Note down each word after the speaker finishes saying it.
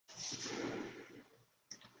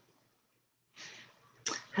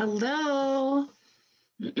Hello.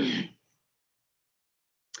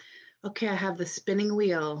 Okay, I have the spinning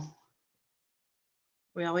wheel.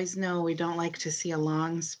 We always know we don't like to see a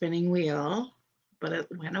long spinning wheel, but it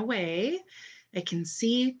went away. I can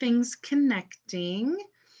see things connecting.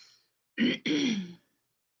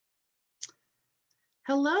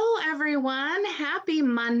 Hello, everyone. Happy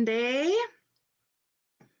Monday.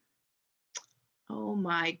 Oh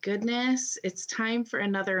my goodness. It's time for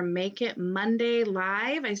another Make It Monday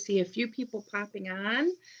live. I see a few people popping on.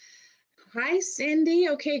 Hi, Cindy.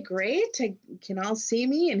 Okay, great. I can all see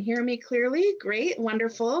me and hear me clearly. Great,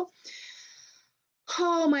 wonderful.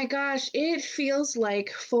 Oh my gosh, it feels like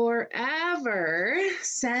forever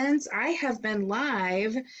since I have been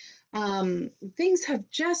live. Things have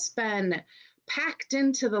just been packed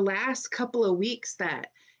into the last couple of weeks that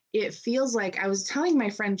it feels like I was telling my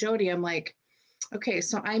friend Jody, I'm like, okay,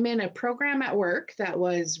 so I'm in a program at work that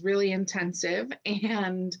was really intensive,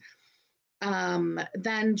 and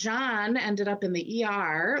then John ended up in the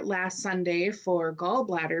ER last Sunday for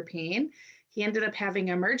gallbladder pain. He ended up having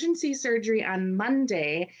emergency surgery on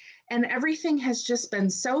Monday, and everything has just been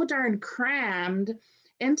so darn crammed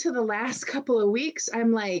into the last couple of weeks.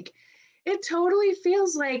 I'm like, it totally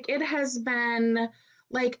feels like it has been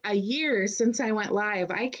like a year since I went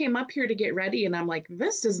live. I came up here to get ready, and I'm like,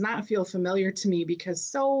 this does not feel familiar to me because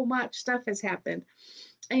so much stuff has happened.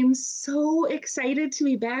 I'm so excited to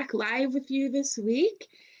be back live with you this week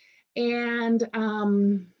and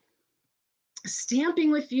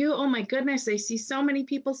stamping with you. Oh my goodness, I see so many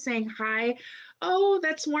people saying hi. Oh,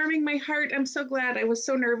 that's warming my heart. I'm so glad. I was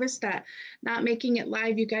so nervous that not making it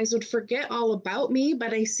live, you guys would forget all about me,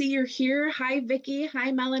 but I see you're here. Hi, Vicki.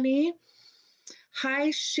 Hi, Melanie.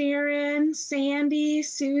 Hi, Sharon, Sandy,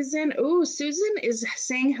 Susan. Oh, Susan is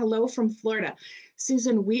saying hello from Florida.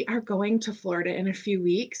 Susan, we are going to Florida in a few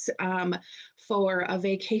weeks for a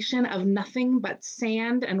vacation of nothing but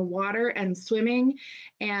sand and water and swimming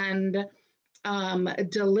and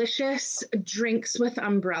delicious drinks with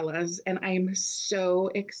umbrellas. And I'm so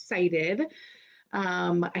excited.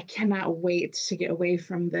 I cannot wait to get away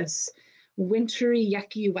from this wintry,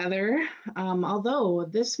 yucky weather. Although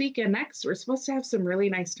this week and next, we're supposed to have some really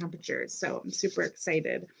nice temperatures. So I'm super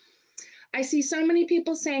excited. I see so many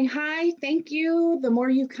people saying hi. Thank you. The more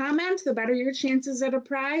you comment, the better your chances at a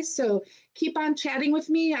prize. So keep on chatting with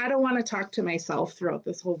me. I don't want to talk to myself throughout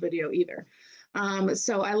this whole video either.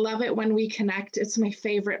 So I love it when we connect. It's my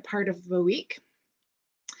favorite part of the week.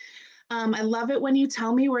 I love it when you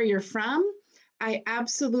tell me where you're from. I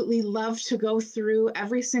absolutely love to go through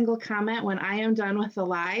every single comment when I am done with the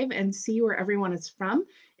live and see where everyone is from.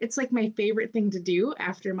 It's like my favorite thing to do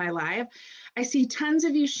after my live. I see tons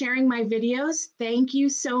of you sharing my videos. Thank you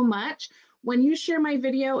so much. When you share my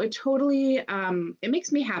video, it totally it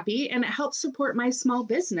makes me happy and it helps support my small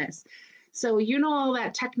business. So you know all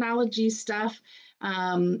that technology stuff.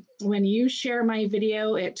 When you share my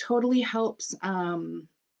video, it totally helps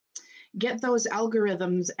get those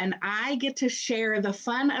algorithms, and I get to share the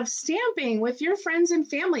fun of stamping with your friends and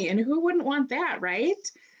family. And who wouldn't want that, right?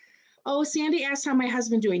 Oh, Sandy asked how my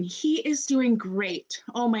husband doing. He is doing great.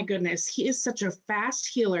 Oh my goodness, he is such a fast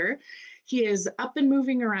healer. He is up and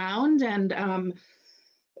moving around, and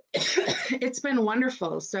it's been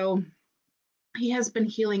wonderful. So he has been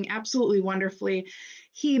healing absolutely wonderfully.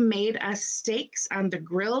 He made us steaks on the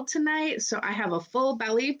grill tonight. So I have a full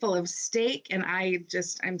belly full of steak, and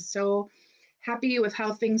I'm so happy with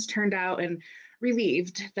how things turned out and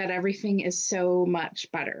relieved that everything is so much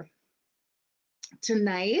better.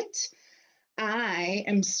 Tonight, I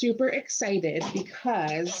am super excited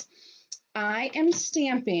because I am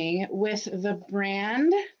stamping with the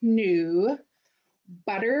brand new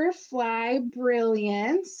Butterfly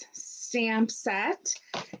Brilliance stamp set,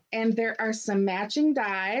 and there are some matching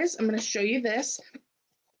dies. I'm going to show you this.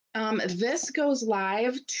 This goes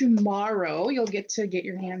live tomorrow. You'll get to get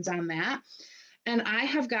your hands on that. And I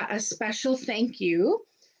have got a special thank you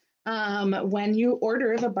when you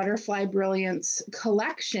order the Butterfly Brilliance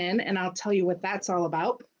collection, and I'll tell you what that's all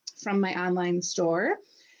about from my online store.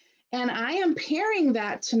 And I am pairing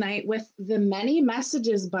that tonight with the Many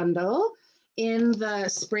Messages bundle in the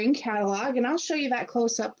spring catalog, and I'll show you that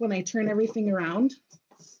close up when I turn everything around.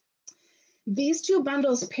 These two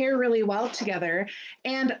bundles pair really well together,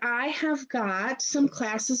 and I have got some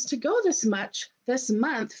classes to go this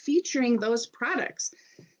month featuring those products.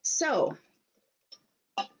 So,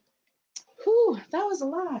 whew, that was a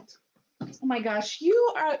lot. Oh my gosh,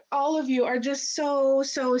 all of you are just so,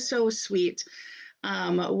 so, so sweet.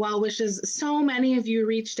 Well wishes. So many of you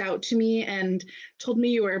reached out to me and told me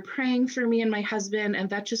you were praying for me and my husband, and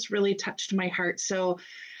that just really touched my heart. So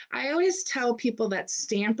I always tell people that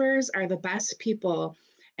stampers are the best people.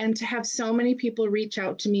 And to have so many people reach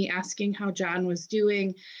out to me asking how John was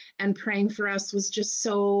doing and praying for us was just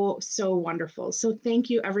so, so wonderful. So thank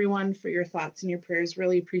you, everyone, for your thoughts and your prayers.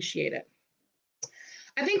 Really appreciate it.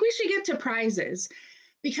 I think we should get to prizes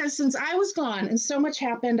because since I was gone and so much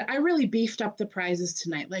happened, I really beefed up the prizes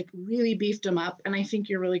tonight, like really beefed them up. And I think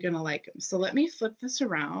you're really going to like them. So let me flip this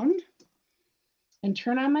around and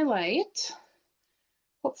turn on my light.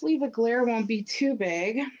 Hopefully the glare won't be too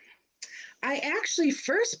big. I actually,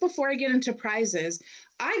 first, before I get into prizes,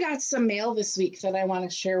 I got some mail this week that I want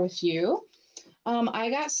to share with you. I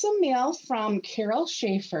got some mail from Carol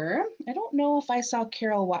Schaefer. I don't know if I saw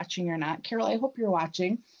Carol watching or not. Carol, I hope you're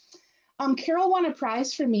watching. Carol won a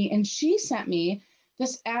prize for me, and she sent me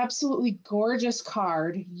this absolutely gorgeous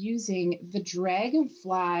card using the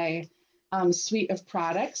Dragonfly suite of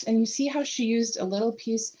products. And you see how she used a little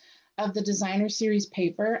piece of the designer series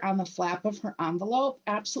paper on the flap of her envelope.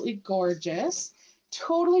 Absolutely gorgeous.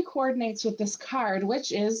 Totally coordinates with this card,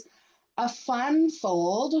 which is a fun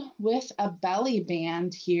fold with a belly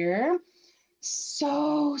band here.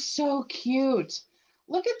 So, so cute.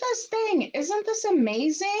 Look at this thing. Isn't this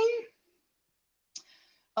amazing?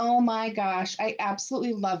 Oh my gosh, I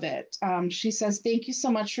absolutely love it. She says, thank you so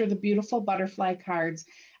much for the beautiful butterfly cards.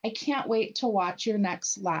 I can't wait to watch your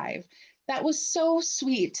next live. That was so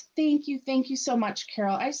sweet. Thank you so much,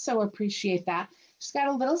 Carol. I so appreciate that. She's got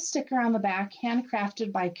a little sticker on the back,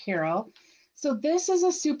 handcrafted by Carol. So this is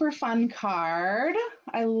a super fun card.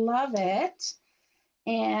 I love it.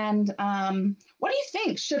 And what do you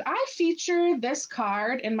think? Should I feature this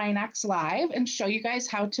card in my next live and show you guys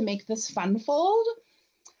how to make this fun fold?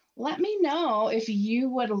 Let me know if you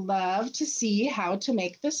would love to see how to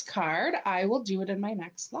make this card. I will do it in my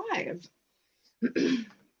next live.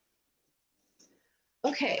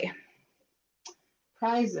 Okay,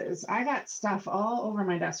 prizes. I got stuff all over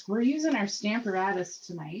my desk. We're using our Stamparatus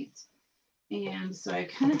tonight, and so I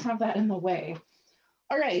kind of have that in the way.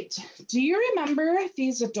 All right, do you remember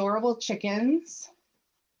these adorable chickens?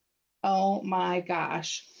 Oh my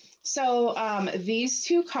gosh. So these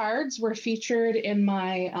two cards were featured in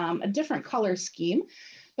my a different color scheme,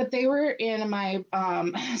 but they were in my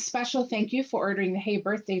special thank you for ordering the Hey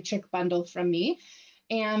Birthday Chick bundle from me.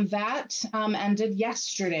 And that ended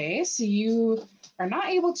yesterday. So you are not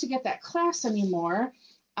able to get that class anymore,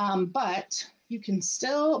 but you can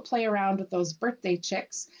still play around with those birthday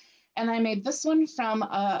chicks. And I made this one from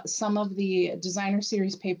some of the designer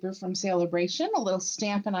series paper from Celebration, a little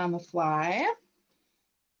Stampin' on the Fly.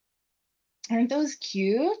 Aren't those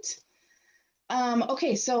cute?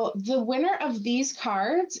 Okay, so the winner of these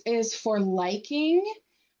cards is for liking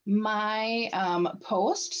my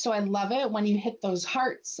post. So I love it when you hit those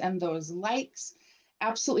hearts and those likes.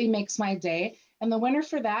 Absolutely makes my day. And the winner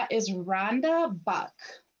for that is Rhonda Buck.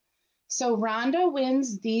 So Rhonda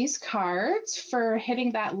wins these cards for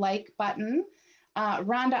hitting that like button.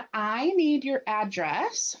 Rhonda, I need your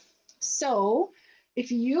address. So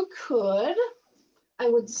if you could, I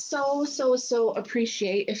would so, so, so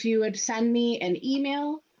appreciate if you would send me an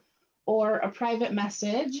email or a private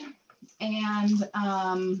message and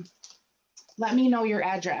let me know your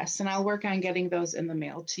address, and I'll work on getting those in the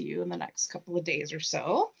mail to you in the next couple of days or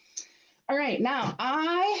so. All right, now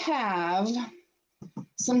I have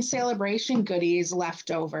some celebration goodies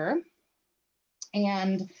left over,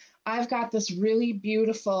 and I've got this really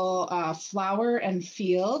beautiful flower and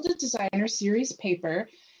field designer series paper.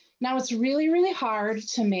 Now it's really, really hard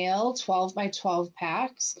to mail 12 by 12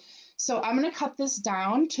 packs. So I'm going to cut this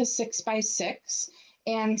down to 6 by 6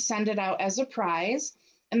 and send it out as a prize.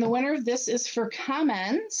 And the winner of this is for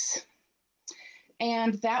comments.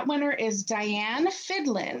 And that winner is Diane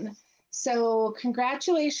Fidlin. So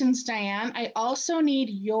congratulations, Diane. I also need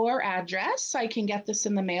your address so I can get this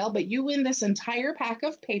in the mail, but you win this entire pack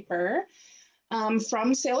of paper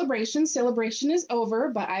from Celebration. Celebration is over,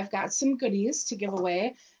 but I've got some goodies to give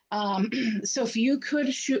away. So if you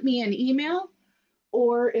could shoot me an email,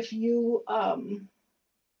 or if you want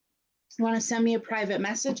to send me a private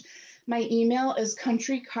message, my email is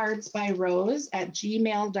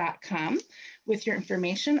countrycardsbyrose@gmail.com with your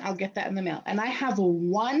information. I'll get that in the mail. And I have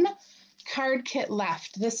one card kit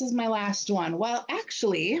left. This is my last one. Well,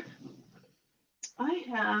 actually, I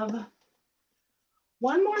have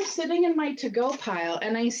one more sitting in my to-go pile,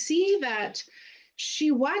 and I see that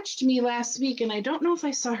she watched me last week, and I don't know if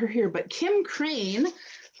I saw her here, but Kim Crane,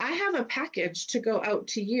 I have a package to go out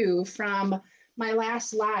to you from my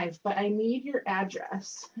last live, but I need your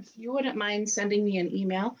address. If you wouldn't mind sending me an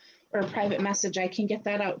email or a private message, I can get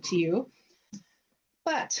that out to you.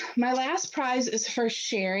 But my last prize is for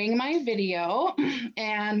sharing my video.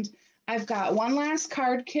 And I've got one last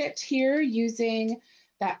card kit here using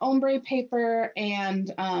that ombre paper.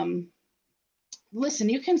 And listen,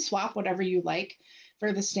 you can swap whatever you like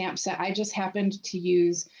for the stamp set. I just happened to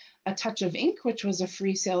use a touch of ink, which was a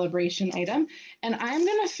free celebration item. And I'm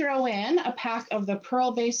going to throw in a pack of the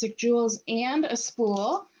Pearl Basic Jewels and a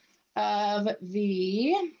spool of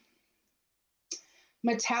the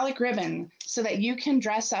metallic ribbon so that you can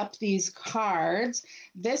dress up these cards.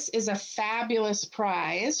 This is a fabulous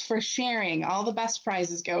prize for sharing. All the best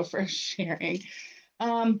prizes go for sharing.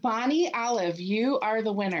 Bonnie Olive, you are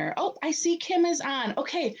the winner. Oh, I see Kim is on.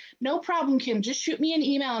 Okay, no problem, Kim. Just shoot me an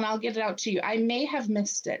email and I'll get it out to you. I may have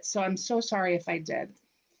missed it, so I'm so sorry if I did.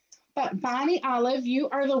 But Bonnie Olive, you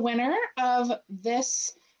are the winner of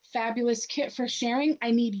this fabulous kit for sharing. I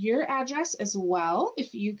need your address as well.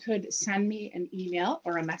 If you could send me an email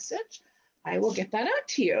or a message, I will get that out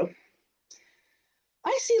to you.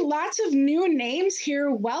 I see lots of new names here.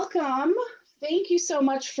 Welcome. Thank you so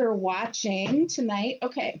much for watching tonight.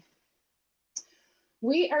 Okay,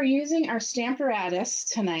 we are using our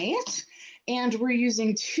Stamparatus tonight, and we're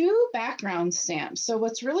using 2 background stamps. So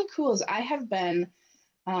what's really cool is I have been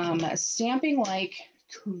stamping like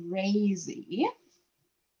crazy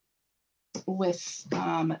with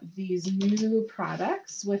these new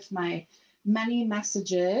products with my many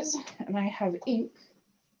messages, and I have ink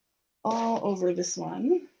all over this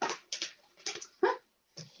one.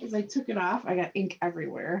 As I took it off, I got ink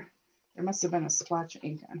everywhere. There must have been a splotch of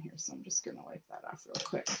ink on here, so I'm just going to wipe that off real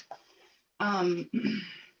quick.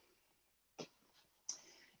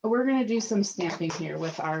 We're going to do some stamping here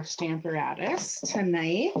with our Stamparatus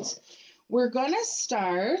tonight. We're going to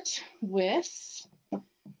start with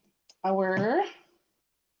our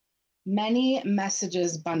many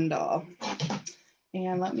messages bundle.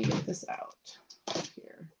 And let me get this out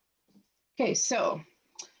here. Okay, so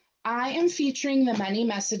I am featuring the many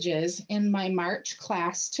messages in my March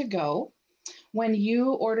class to go. When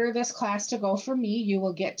you order this class to go for me, you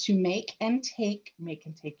will get to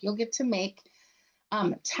you'll get to make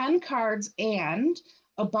 10 cards and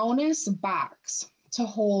a bonus box to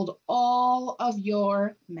hold all of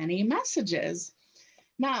your many messages.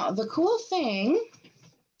 Now, the cool thing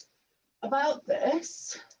about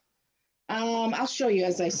this, I'll show you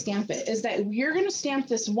as I stamp it, is that you're going to stamp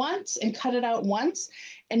this once and cut it out once,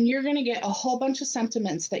 and you're going to get a whole bunch of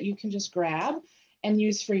sentiments that you can just grab and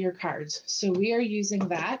use for your cards. So we are using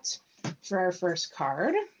that for our first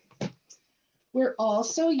card. We're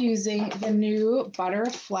also using the new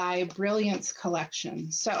Butterfly Brilliance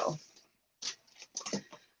collection. So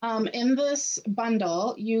in this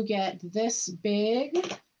bundle, you get this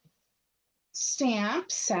big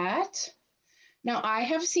stamp set. Now, I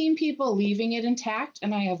have seen people leaving it intact,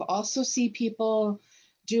 and I have also seen people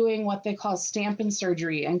doing what they call stamping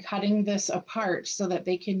surgery and cutting this apart so that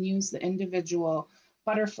they can use the individual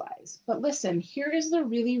butterflies. But listen, here is the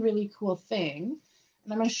really, really cool thing.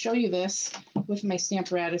 And I'm going to show you this with my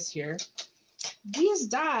Stamparatus here. These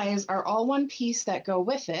dies are all one piece that go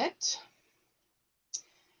with it.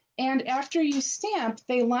 And after you stamp,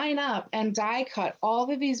 they line up and die cut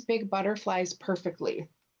all of these big butterflies perfectly.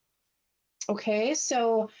 Okay,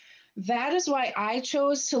 so that is why I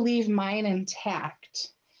chose to leave mine intact,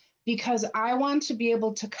 because I want to be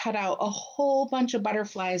able to cut out a whole bunch of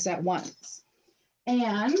butterflies at once.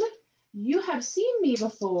 And you have seen me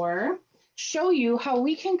before show you how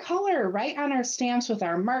we can color right on our stamps with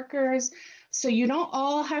our markers, so you don't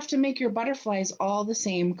all have to make your butterflies all the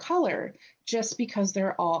same color just because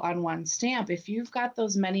they're all on one stamp. If you've got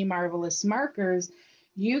those many marvelous markers,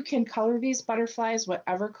 you can color these butterflies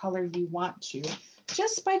whatever color you want to,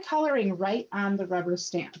 just by coloring right on the rubber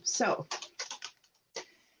stamp. So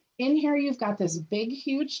in here, you've got this big,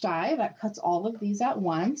 huge die that cuts all of these at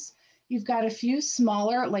once. You've got a few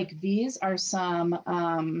smaller, like these are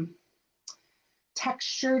some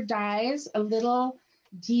texture dies, a little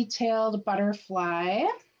detailed butterfly,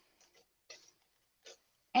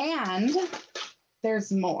 and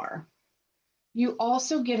there's more. You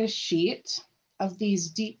also get a sheet of these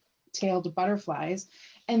detailed butterflies,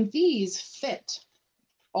 and these fit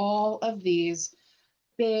all of these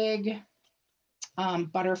big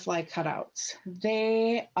butterfly cutouts.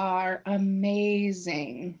 They are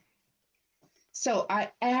amazing. So I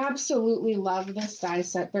absolutely love this die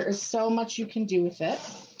set. There is so much you can do with it.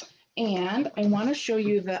 And I want to show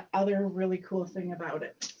you the other really cool thing about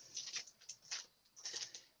it.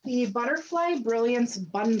 The Butterfly Brilliance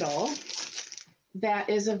bundle that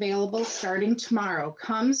is available starting tomorrow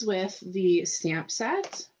comes with the stamp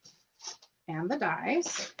set and the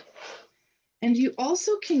dies. And you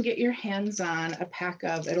also can get your hands on a pack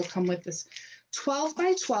of, it'll come with this 12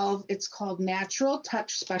 by 12. It's called Natural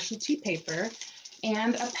Touch Specialty Paper,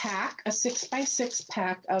 and a pack, a 6 by 6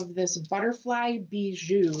 pack of this Butterfly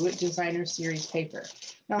Bijou Designer Series paper.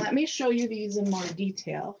 Now let me show you these in more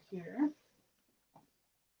detail here.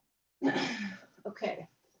 Okay,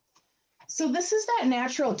 so this is that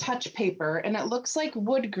Natural Touch paper, and it looks like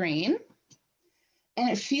wood grain, and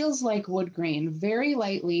it feels like wood grain, very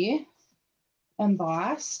lightly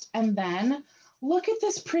embossed. And then look at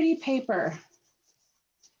this pretty paper.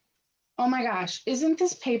 Oh my gosh, isn't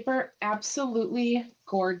this paper absolutely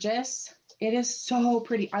gorgeous? It is so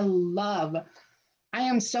pretty. I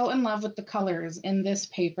am so in love with the colors in this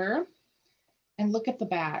paper. And look at the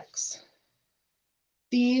backs.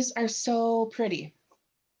 These are so pretty.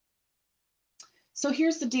 So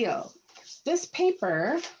here's the deal. This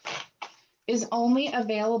paper is only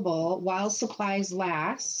available while supplies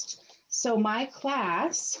last. So my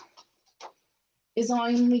class is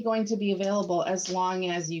only going to be available as long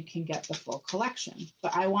as you can get the full collection.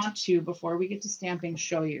 But I want to, before we get to stamping,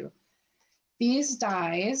 show you. These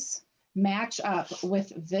dies match up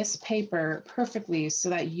with this paper perfectly so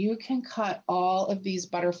that you can cut all of these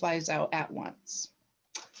butterflies out at once.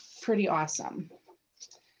 Pretty awesome.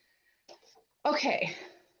 Okay,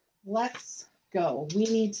 let's go. We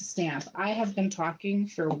need to stamp. I have been talking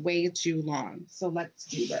for way too long, so let's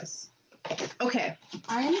do this. Okay,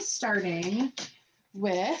 I'm starting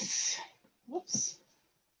with, whoops,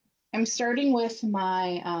 I'm starting with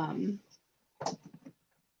my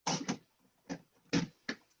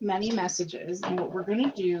many messages, and what we're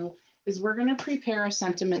going to do is we're going to prepare our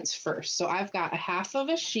sentiments first. So I've got a half of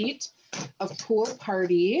a sheet of Pool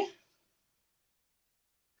Party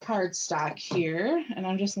cardstock here, and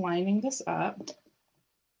I'm just lining this up.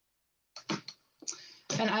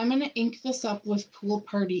 And I'm going to ink this up with Pool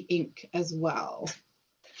Party ink as well.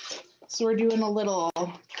 So we're doing a little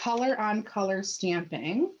color on color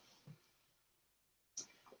stamping.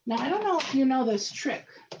 Now, I don't know if you know this trick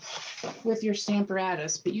with your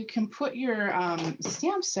Stamparatus, but you can put your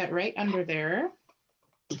stamp set right under there,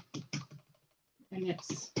 and it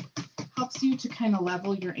helps you to kind of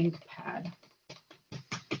level your ink pad.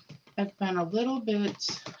 I've been a little bit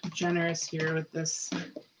generous here with this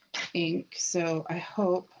ink, so I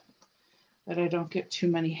hope that I don't get too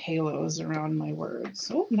many halos around my words.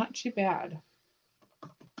 Oh, not too bad.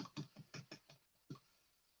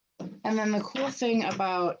 And then the cool thing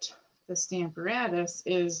about the Stamparatus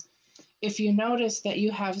is if you notice that you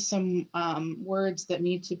have some words that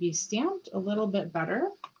need to be stamped a little bit better,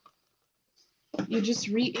 you just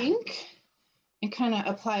re-ink and kind of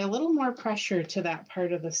apply a little more pressure to that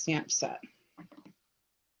part of the stamp set.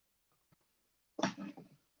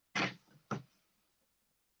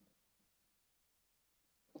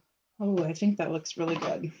 Oh, I think that looks really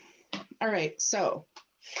good. All right, so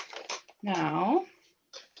now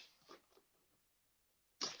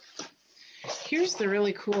here's the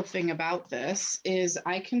really cool thing about this is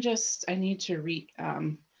I need to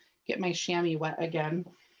get my chamois wet again,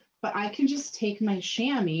 but I can just take my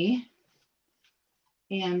chamois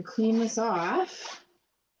and clean this off,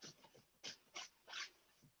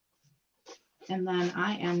 and then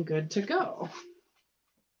I am good to go.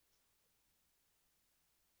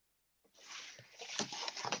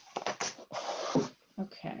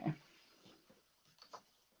 Okay.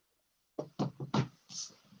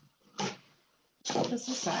 Put this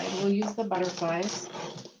aside. We'll use the butterflies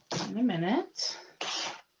in a minute.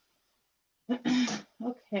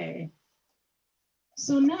 Okay.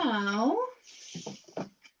 So now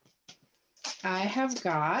I have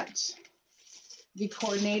got the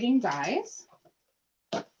coordinating dies.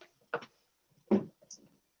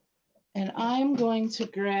 And I'm going to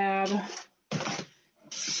grab,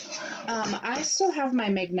 I still have my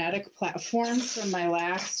magnetic platform from my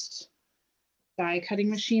last die cutting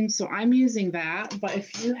machine, so I'm using that. But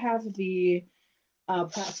if you have the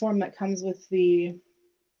platform that comes with a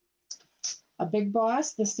Big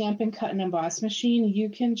Boss, the Stampin' Cut and Emboss machine, you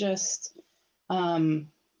can just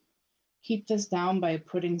keep this down by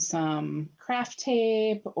putting some craft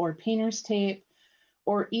tape or painter's tape,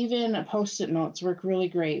 or even Post-it notes work really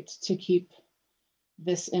great to keep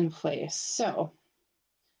this in place. So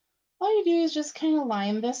all you do is just kind of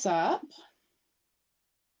line this up,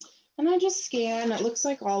 and I just scan. It looks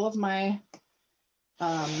like all of my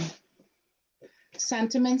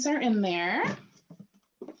sentiments are in there. I'm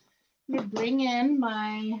going to bring in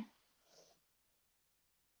my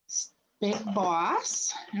Big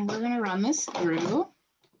Boss, and we're going to run this through.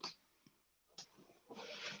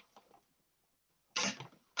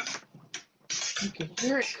 You can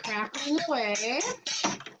hear it crackling away.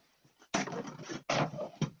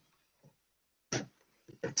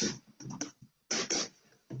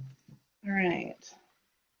 All right.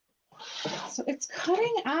 So it's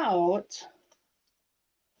cutting out.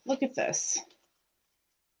 Look at this.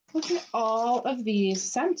 Look at all of these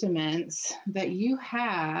sentiments that you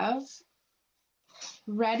have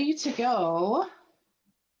ready to go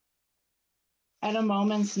at a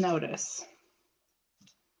moment's notice.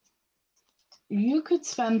 You could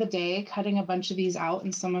spend the day cutting a bunch of these out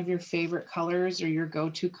in some of your favorite colors or your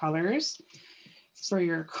go-to colors for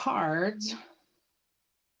your cards,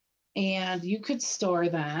 and you could store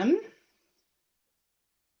them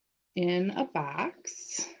in a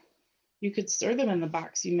box. You could store them in the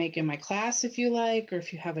box you make in my class if you like, or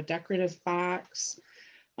if you have a decorative box,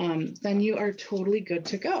 then you are totally good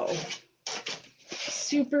to go.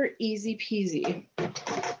 Super easy peasy.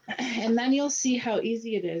 And then you'll see how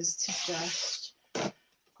easy it is to just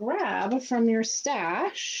grab from your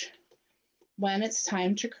stash when it's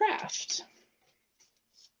time to craft.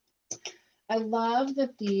 I love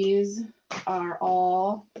that these are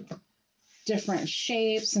all different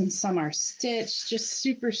shapes and some are stitched, just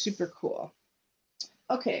super, super cool.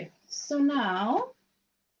 Okay, so now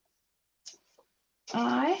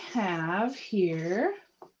I have here,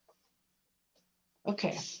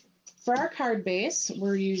 okay, for our card base,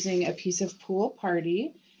 we're using a piece of Pool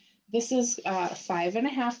Party. This is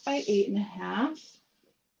 5.5 by 8.5,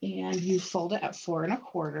 and you fold it at 4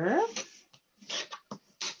 1/4.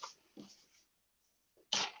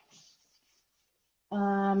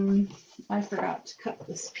 I forgot to cut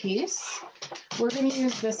this piece. We're going to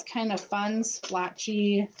use this kind of fun,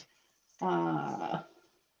 splotchy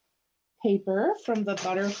paper from the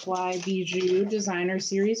Butterfly Bijou Designer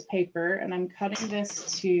Series paper, and I'm cutting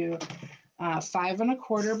this to 5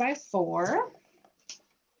 1/4 by 4.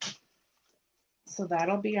 So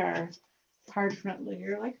that'll be our card front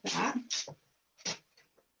layer like that.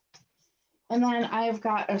 And then I've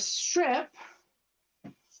got a strip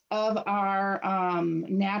of our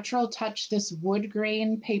Natural Touch, this wood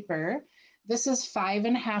grain paper. This is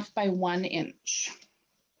 5.5 by 1 inch.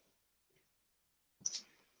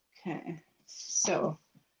 Okay, so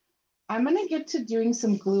I'm gonna get to doing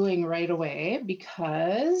some gluing right away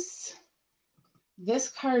because this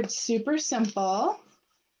card's super simple.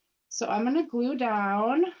 So I'm gonna glue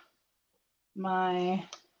down my,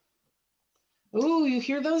 ooh, you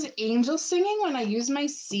hear those angels singing when I use my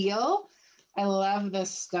seal? I love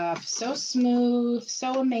this stuff. So smooth,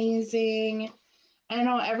 so amazing. I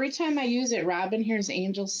know every time I use it, Robin hears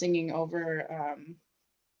angels singing over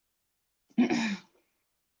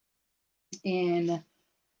in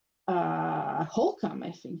Holcomb,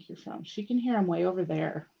 I think you're from. She can hear them way over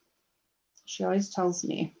there. She always tells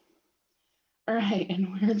me. All right,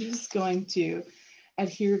 and we're just going to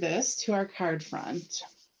adhere this to our card front.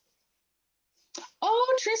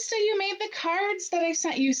 Oh, Trista, you made the cards that I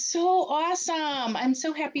sent you. So awesome. I'm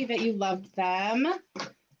so happy that you loved them.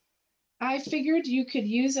 I figured you could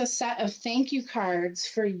use a set of thank you cards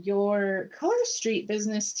for your Color Street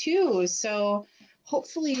business too. So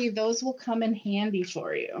hopefully those will come in handy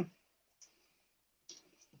for you.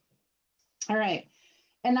 All right,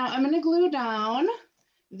 and now I'm going to glue down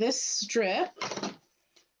this strip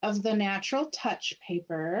of the Natural Touch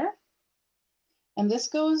paper. And this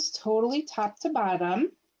goes totally top to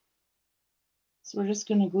bottom. So we're just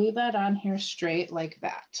going to glue that on here straight like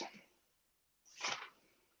that.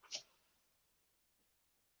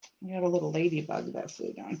 We got a little ladybug that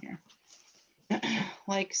flew down here.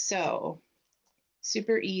 Like so.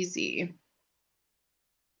 Super easy.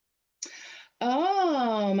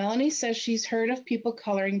 Oh, Melanie says she's heard of people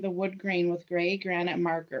coloring the wood grain with gray granite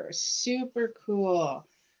markers. Super cool.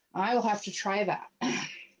 I will have to try that.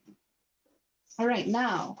 All right,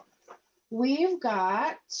 now we've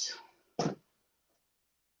got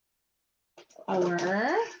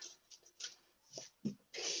our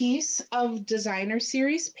piece of Designer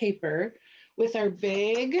Series paper with our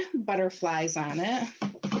big butterflies on it.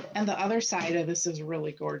 And the other side of this is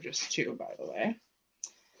really gorgeous too, by the way.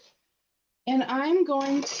 And I'm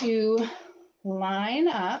going to line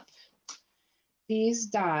up these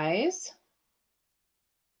dies.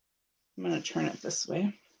 I'm going to turn it this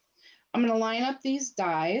way. I'm going to line up these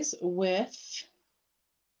dies with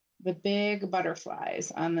the big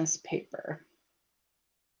butterflies on this paper.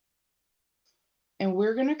 And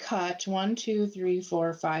we're going to cut 1, 2, 3,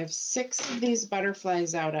 4, 5, 6 of these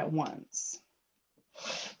butterflies out at once.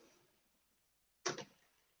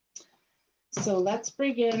 So let's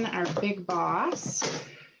bring in our big boss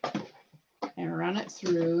and run it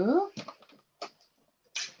through.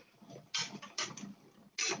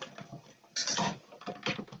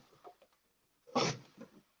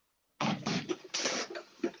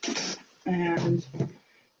 And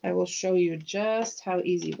I will will show you just how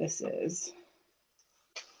easy this is.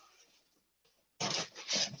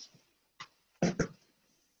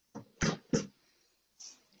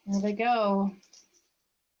 Here we go.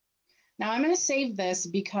 Now I'm going to save this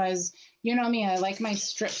because you know me, I like my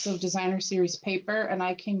strips of designer series paper, and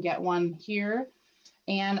I can get one here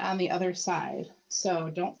and on the other side.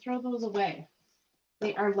 So don't throw those away.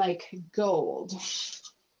 They are like gold.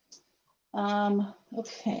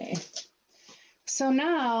 Okay. So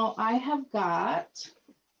now I have got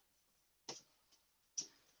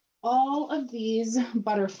all of these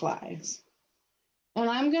butterflies, and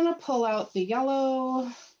I'm going to pull out the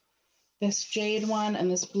yellow, this jade one,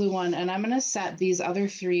 and this blue one, and I'm going to set these other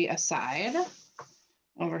three aside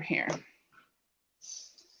over here.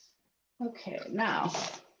 Okay, now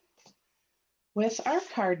with our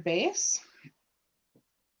card base,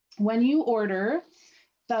 when you order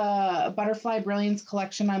the Butterfly Brilliance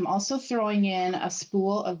collection, I'm also throwing in a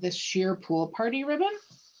spool of this sheer pool party ribbon.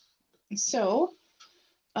 So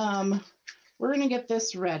we're going to get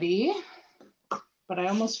this ready, but I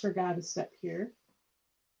almost forgot a step here.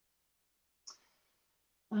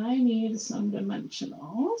 I need some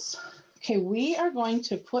dimensionals. Okay, we are going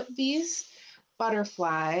to put these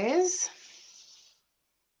butterflies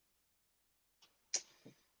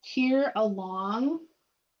here along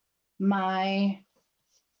my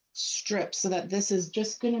strip so that this is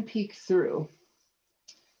just going to peek through.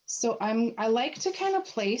 So I like to kind of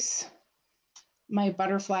place my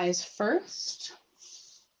butterflies first,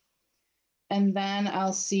 and then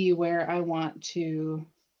I'll see where I want to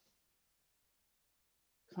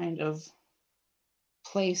kind of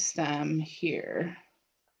place them here.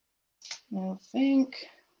 I think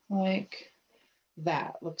like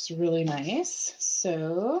that looks really nice.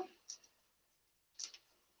 So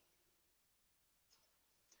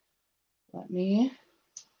let me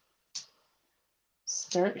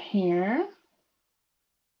start here.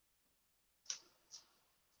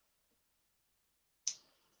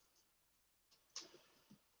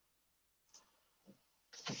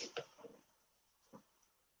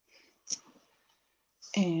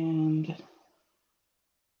 And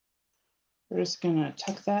we're just gonna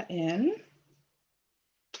tuck that in.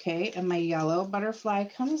 Okay, and my yellow butterfly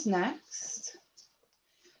comes next.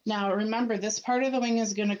 Now remember, this part of the wing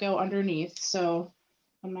is gonna go underneath, so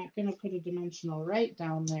I'm not gonna put a dimensional right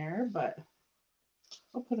down there, but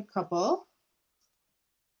I'll put a couple.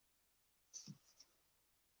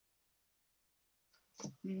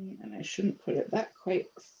 And I shouldn't put it that quite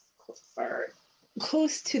far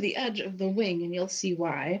close to the edge of the wing, and you'll see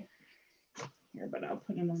why. Here, but I'll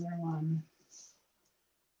put another one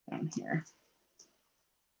down here.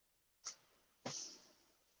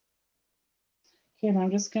 Okay, and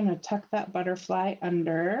I'm just gonna tuck that butterfly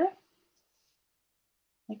under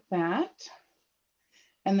like that.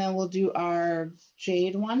 And then we'll do our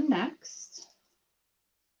jade one next.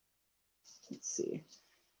 Let's see.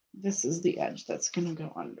 This is the edge that's gonna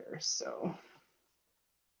go under, so.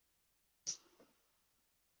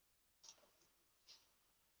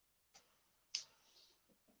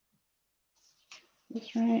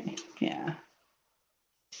 That's right, yeah.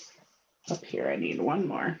 Up here, I need one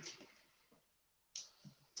more.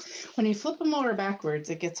 When you flip them over backwards,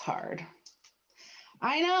 it gets hard.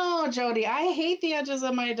 I know, Jody, I hate the edges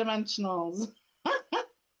of my dimensionals.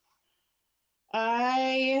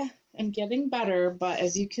 I am getting better, but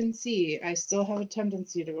as you can see, I still have a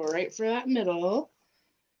tendency to go right for that middle,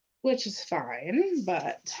 which is fine,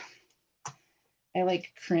 but I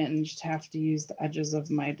like cringe to have to use the edges of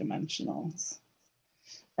my dimensionals.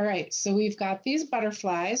 All right, so we've got these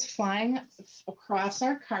butterflies flying across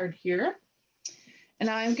our card here. And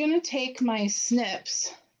now I'm going to take my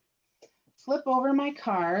snips, flip over my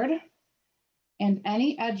card, and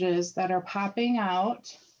any edges that are popping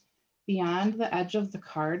out beyond the edge of the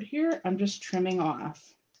card here, I'm just trimming off.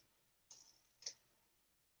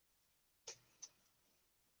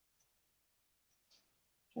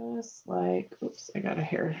 Just like, oops, I got a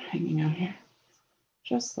hair hanging out here.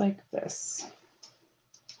 Just like this.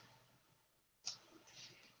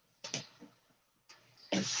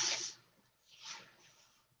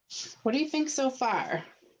 What do you think so far?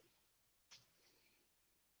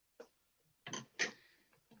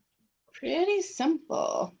 Pretty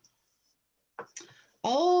simple.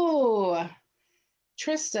 Oh,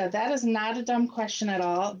 Trista, that is not a dumb question at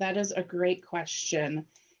all. That is a great question.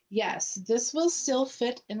 Yes, this will still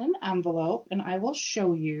fit in an envelope, and I will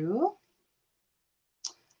show you.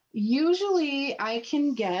 Usually I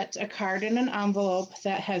can get a card in an envelope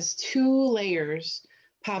that has 2 layers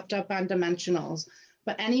popped up on dimensionals,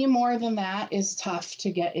 but any more than that is tough to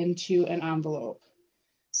get into an envelope.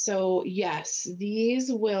 So yes,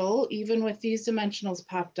 these will, even with these dimensionals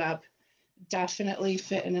popped up, definitely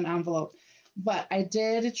fit in an envelope. But I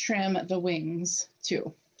did trim the wings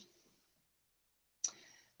too.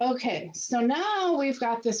 Okay, so now we've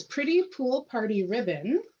got this pretty pool party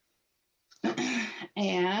ribbon.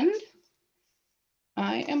 And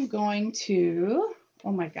I am going to,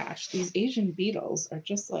 oh my gosh, these Asian beetles are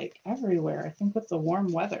just like everywhere. I think with the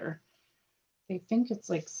warm weather, they think it's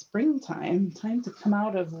like springtime, time to come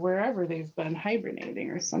out of wherever they've been hibernating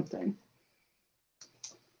or something.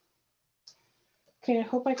 Okay, I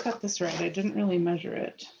hope I cut this right. I didn't really measure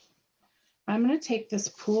it. I'm going to take this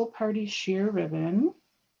pool party sheer ribbon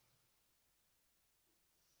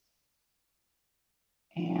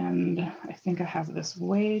and I think I have this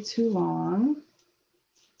way too long,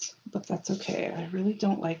 but that's okay. I really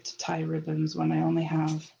don't like to tie ribbons when I only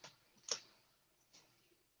have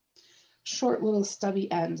short little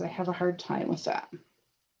stubby ends. I have a hard time with that.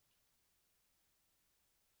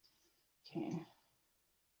 Okay.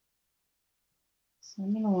 So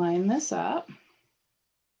I'm going to line this up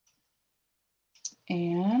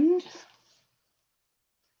and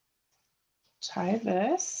tie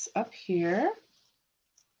this up here.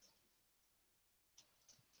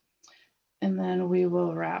 And then we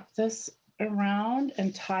will wrap this around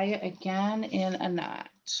and tie it again in a knot.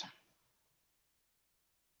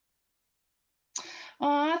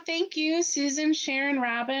 Aw, thank you, Susan, Sharon,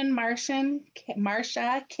 Robin,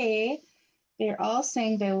 Marcia, Kay. They're all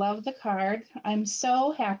saying they love the card. I'm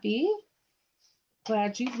so happy.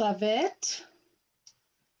 Glad you love it.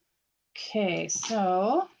 Okay,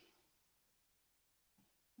 so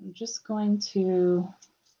I'm just going to,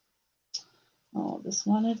 this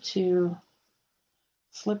wanted to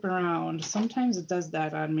flip around. Sometimes it does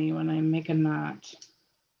that on me when I make a knot.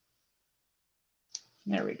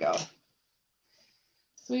 There we go.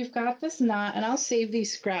 So we've got this knot, and I'll save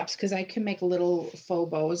these scraps because I can make little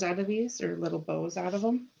faux bows out of these, or little bows out of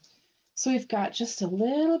them. So we've got just a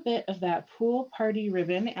little bit of that pool party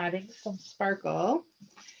ribbon, adding some sparkle.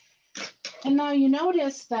 And now you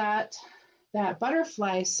notice that that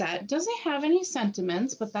butterfly set doesn't have any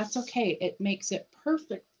sentiments, but that's okay. It makes it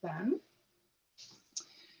perfect then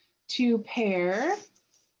to pair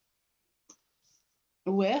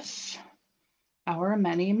with our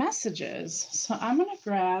many messages. So I'm going to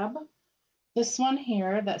grab this one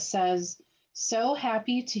here that says, "So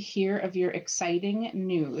happy to hear of your exciting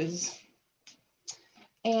news."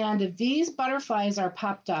 And these butterflies are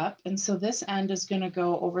popped up, and so this end is going to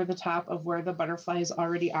go over the top of where the butterflies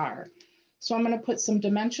already are. So I'm going to put some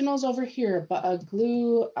dimensionals over here, but a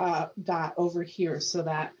glue dot over here so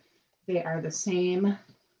that they are the same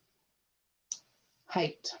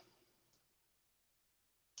height.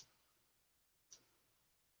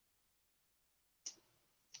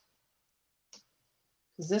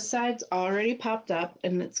 Because this side's already popped up,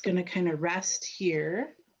 and it's going to kind of rest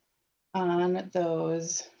here on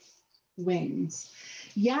those wings.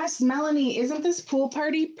 Yes, Melanie, isn't this pool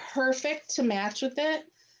party perfect to match with it?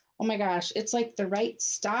 Oh my gosh, it's like the right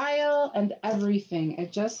style and everything. I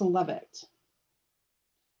just love it.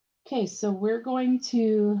 Okay, so we're going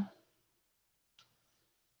to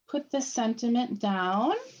put the sentiment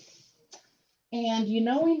down. And you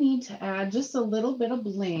know we need to add just a little bit of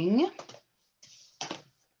bling.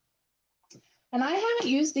 And I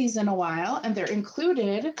haven't used these in a while, and they're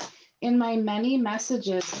included in my many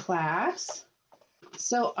messages class.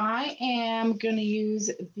 So I am going to use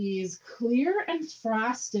these clear and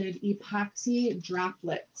frosted epoxy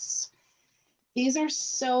droplets. These are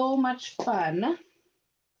so much fun.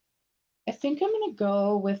 I think I'm going to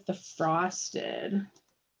go with the frosted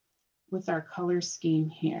with our color scheme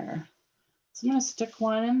here. So I'm going to stick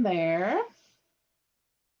one in there.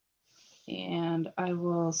 And I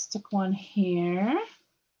will stick one here.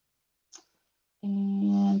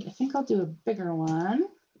 And I think I'll do a bigger one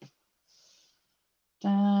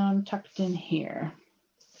down tucked in here.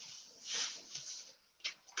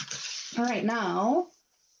 All right, now,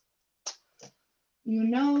 you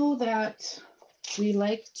know that we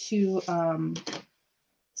like to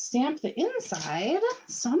stamp the inside.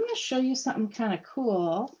 So I'm going to show you something kind of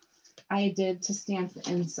cool I did to stamp the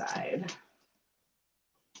inside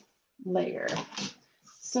layer.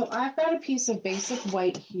 So I've got a piece of basic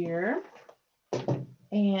white here,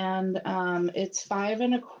 and it's 5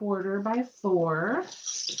 1/4 by 4.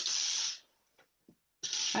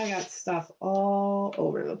 I got stuff all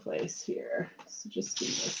over the place here. So just give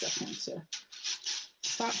me a second to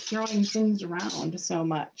stop throwing things around so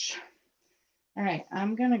much. All right,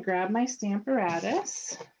 I'm going to grab my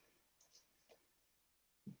Stamparatus.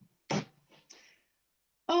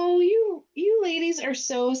 Oh, you ladies are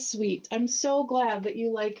so sweet. I'm so glad that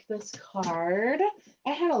you like this card.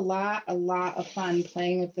 I had a lot of fun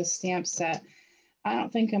playing with this stamp set. I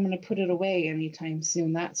don't think I'm going to put it away anytime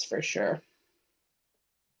soon, that's for sure.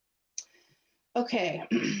 Okay,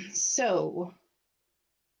 so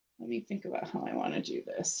let me think about how I want to do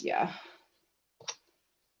this. Yeah.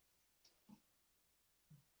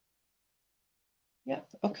 Yep.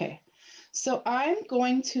 Okay. So I'm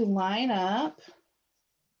going to line up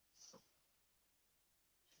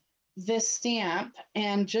this stamp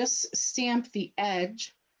and just stamp the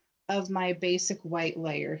edge of my basic white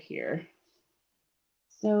layer here.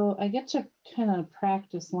 So I get to kind of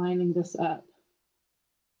practice lining this up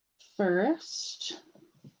first.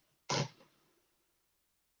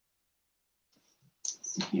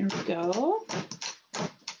 So here we go.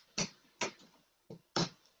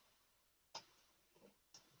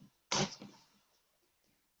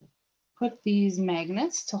 Put these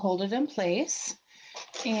magnets to hold it in place.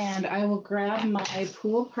 And I will grab my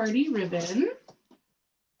pool party ribbon,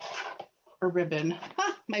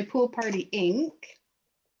 my pool party ink.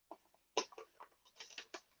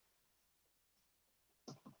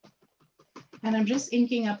 And I'm just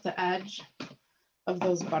inking up the edge of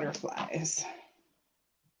those butterflies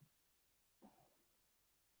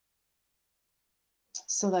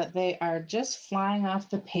so that they are just flying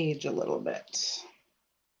off the page a little bit.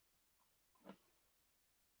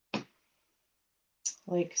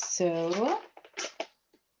 Like so.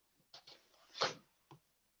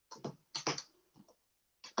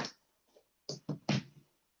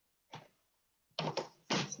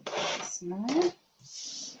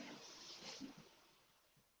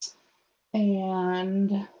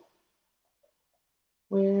 And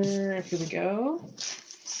here we go.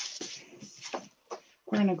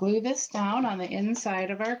 We're going to glue this down on the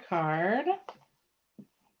inside of our card.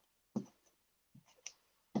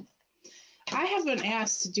 I have been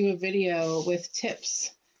asked to do a video with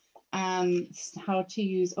tips on how to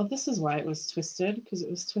use, oh, this is why it was twisted, because it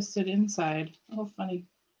was twisted inside. Oh, funny.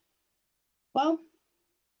 Well,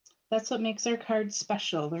 that's what makes our cards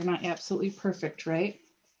special. They're not absolutely perfect, right?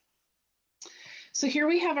 So here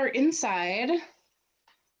we have our inside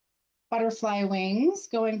butterfly wings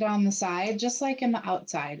going down the side, just like in the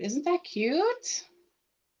outside. Isn't that cute?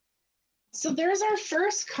 So there's our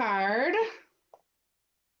first card.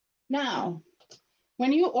 Now,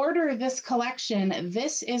 when you order this collection,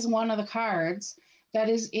 this is one of the cards that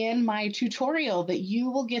is in my tutorial that you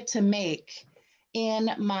will get to make in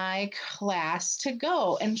my class to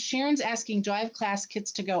go. And Sharon's asking, do I have class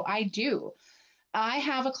kits to go? I do. I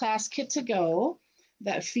have a class kit to go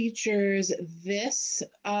that features this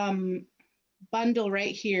bundle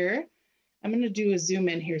right here. I'm going to do a zoom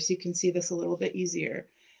in here so you can see this a little bit easier.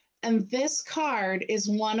 And this card is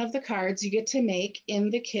one of the cards you get to make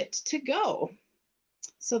in the kit to go.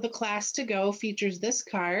 So the class to go features this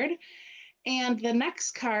card. And the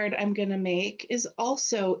next card I'm going to make is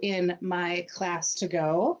also in my class to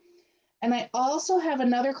go. And I also have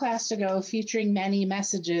another class to go featuring many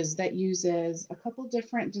messages that uses a couple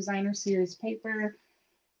different designer series paper,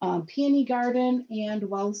 Peony Garden, and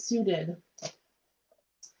Well Suited.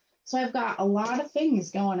 So I've got a lot of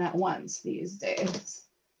things going at once these days.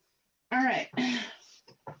 All right,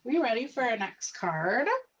 we ready for our next card?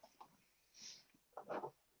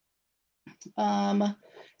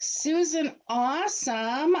 Susan,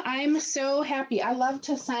 awesome. I'm so happy. I love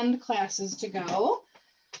to send classes to go.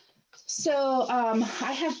 So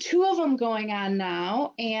I have 2 of them going on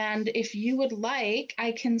now. And if you would like,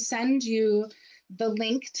 I can send you the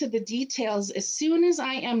link to the details as soon as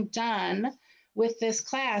I am done with this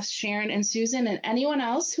class, Sharon and Susan, and anyone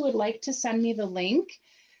else who would like to send me the link.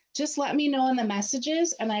 Just let me know in the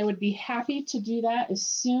messages, and I would be happy to do that as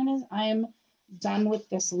soon as I'm done with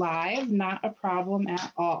this live. Not a problem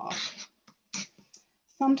at all.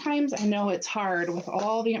 Sometimes I know it's hard with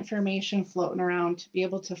all the information floating around to be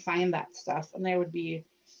able to find that stuff, and there would be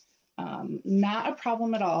not a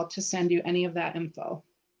problem at all to send you any of that info.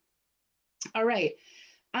 All right,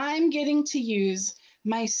 I'm getting to use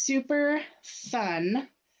my super fun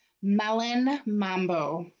Melon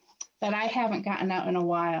Mambo that I haven't gotten out in a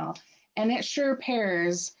while, and it sure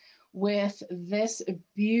pairs with this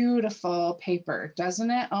beautiful paper, doesn't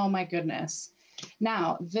it? Oh my goodness.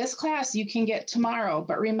 Now, this class you can get tomorrow,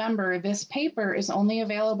 but remember, this paper is only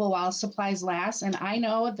available while supplies last, and I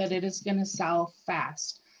know that it is going to sell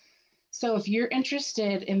fast. So if you're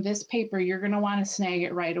interested in this paper, you're going to want to snag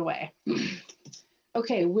it right away.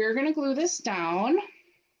 Okay, we're going to glue this down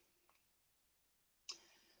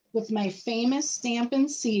with my famous Stamp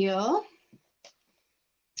and Seal.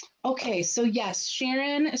 Okay, so yes,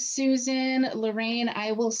 Sharon, Susan, Lorraine,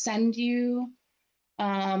 I will send you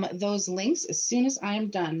those links as soon as I'm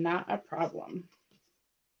done, not a problem.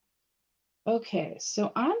 Okay,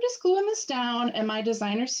 so I'm just gluing this down, and my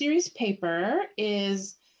designer series paper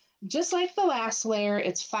is just like the last layer.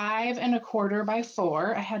 It's 5¼ by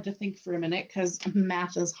 4. I had to think for a minute because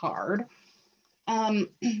math is hard. And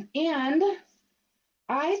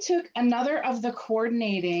I took another of the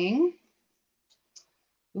coordinating.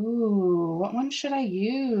 Ooh, what one should I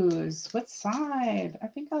use? What side? I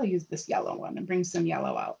think I'll use this yellow one and bring some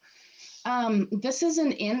yellow out. This is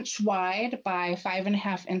 1 inch wide by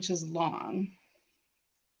 5½ inches long.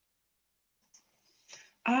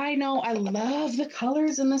 I know, I love the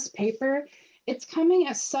colors in this paper. It's coming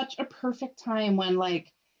at such a perfect time when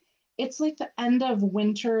it's like the end of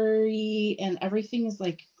wintry and everything is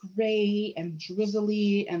like gray and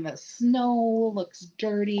drizzly and the snow looks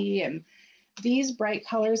dirty, and these bright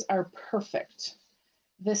colors are perfect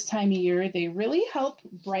this time of year. They really help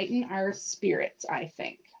brighten our spirits, I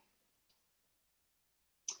think.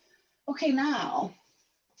 Okay, now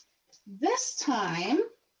this time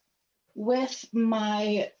with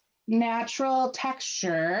my natural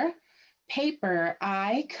texture paper,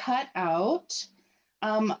 I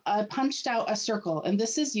punched out a circle, and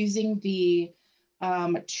this is using the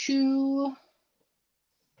 2¼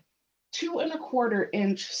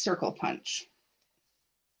 inch circle punch.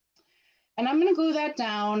 And I'm going to glue that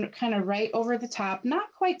down kind of right over the top,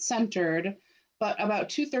 not quite centered, but about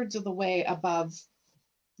 2/3 of the way above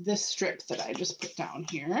this strip that I just put down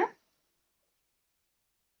here.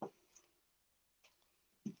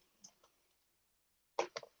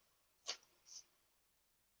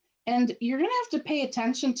 And you're going to have to pay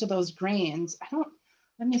attention to those grains.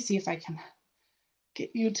 Let me see if I can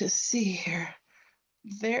get you to see here.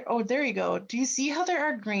 There you go. Do you see how there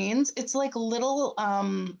are grains? It's like little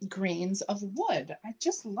grains of wood. I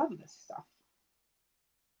just love this stuff.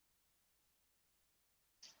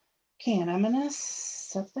 Okay, and I'm gonna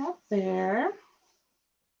set that there.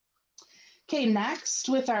 Okay, next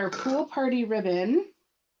with our pool party ribbon,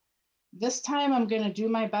 this time I'm gonna do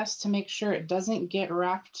my best to make sure it doesn't get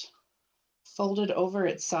wrapped, folded over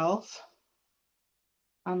itself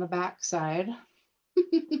on the back side.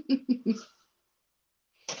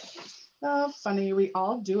 Oh, funny, we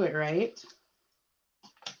all do it, right?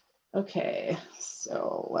 Okay,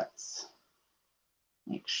 so let's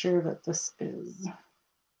make sure that this is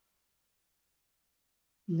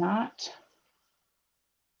not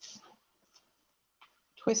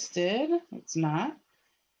twisted. It's not.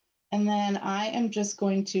 And then I am just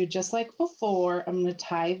going to, just like before, I'm going to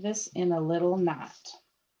tie this in a little knot.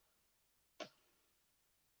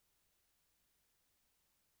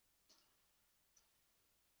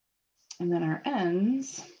 And then our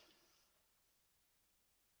ends,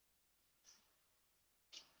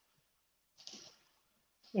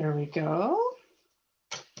 there we go.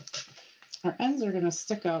 Our ends are going to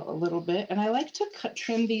stick out a little bit, and I like to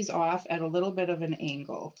trim these off at a little bit of an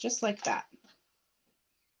angle, just like that.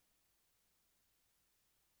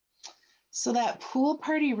 So that pool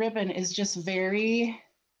party ribbon is just very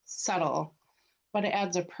subtle, but it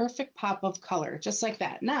adds a perfect pop of color, just like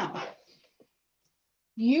that. Now,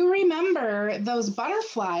 you remember those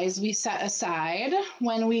butterflies we set aside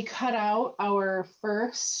when we cut out our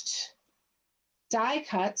first die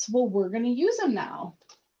cuts? Well, we're going to use them now.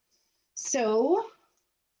 So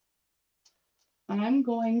I'm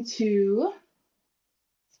going to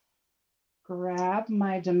grab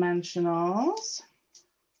my dimensionals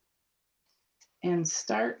and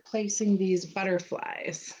start placing these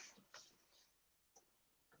butterflies.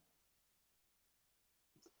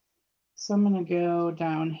 So I'm going to go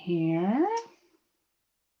down here,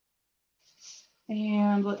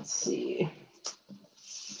 and let's see. I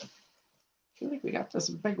feel like we got this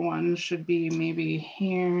big one, should be maybe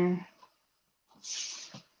here.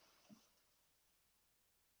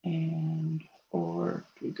 And, or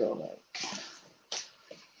we go like,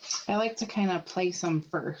 I like to kind of place them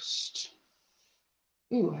first.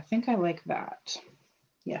 Ooh, I think I like that.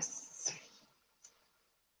 Yes.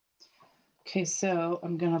 Okay, so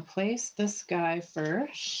I'm going to place this guy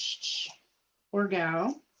first, or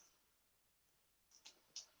gal.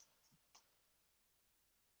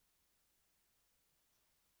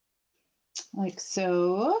 Like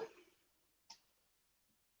so.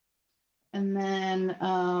 And then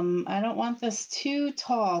I don't want this too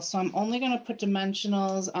tall, so I'm only going to put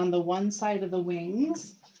dimensionals on the one side of the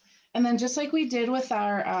wings. And then just like we did with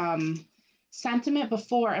our sentiment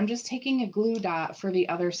before, I'm just taking a glue dot for the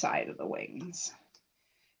other side of the wings.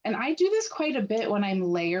 And I do this quite a bit when I'm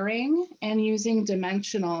layering and using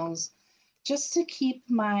dimensionals just to keep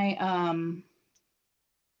my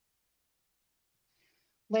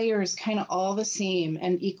layers kind of all the same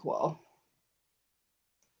and equal.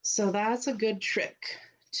 So that's a good trick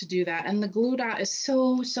to do that. And the glue dot is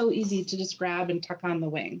so, so easy to just grab and tuck on the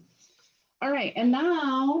wing. All right, and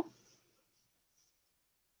now,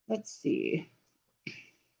 let's see.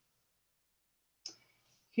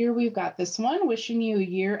 Here we've got this one, wishing you a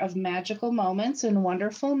year of magical moments and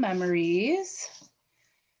wonderful memories.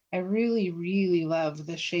 I really, really love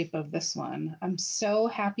the shape of this one. I'm so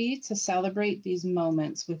happy to celebrate these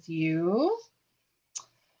moments with you.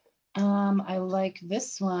 I like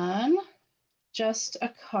this one, just a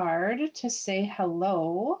card to say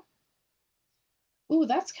hello. Ooh,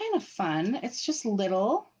 that's kind of fun. It's just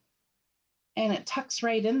little and it tucks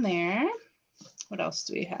right in there. What else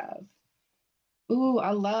do we have? Ooh,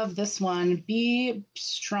 I love this one. Be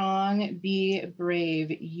strong, be brave.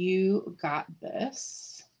 You got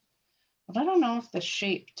this. But I don't know if the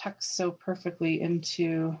shape tucks so perfectly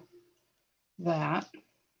into that.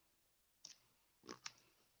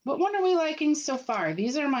 What one are we liking so far?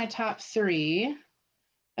 These are my top 3.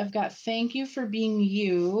 I've got thank you for being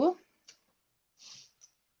you.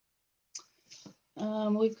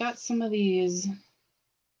 We've got some of these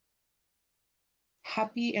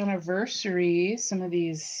happy anniversary, some of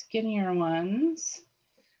these skinnier ones.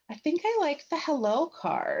 I think I like the hello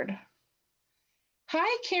card.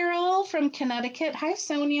 Hi, Carol from Connecticut. Hi,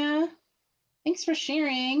 Sonia. Thanks for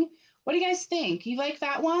sharing. What do you guys think? You like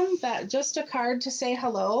that one? That just a card to say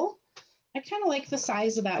hello? I kind of like the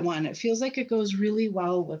size of that one. It feels like it goes really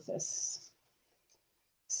well with this.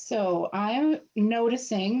 So I'm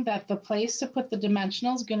noticing that the place to put the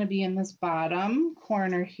dimensional is going to be in this bottom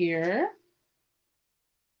corner here.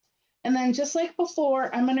 And then just like before,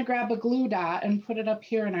 I'm going to grab a glue dot and put it up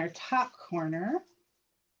here in our top corner.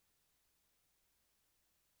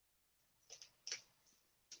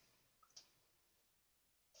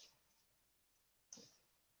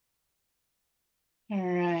 All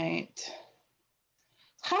right.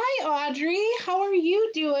 Hi, Audrey. How are you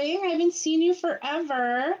doing? I haven't seen you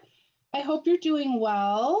forever. I hope you're doing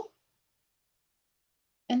well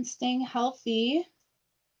and staying healthy.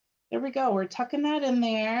 There we go. We're tucking that in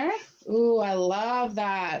there. Ooh, I love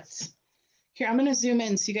that. Here, I'm going to zoom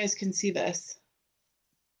in so you guys can see this.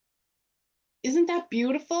 Isn't that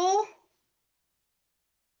beautiful?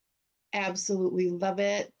 Absolutely love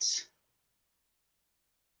it.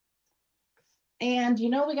 And you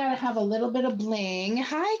know, we got to have a little bit of bling.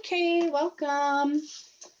 Hi, Kay. Welcome.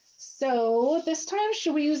 So this time,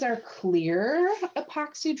 should we use our clear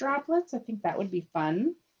epoxy droplets? I think that would be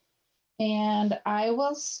fun. And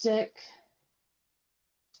I'll stick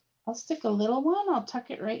a little one. I'll tuck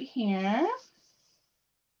it right here.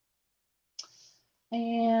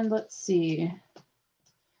 And let's see.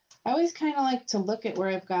 I always kind of like to look at where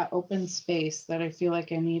I've got open space that I feel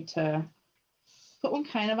like I need to put one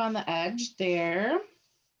kind of on the edge there.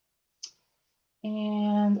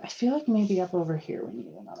 And I feel like maybe up over here we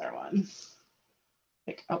need another one.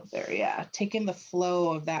 Like up there, yeah. Taking the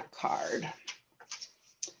flow of that card.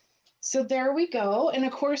 So there we go. And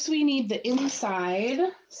of course we need the inside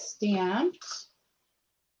stamped.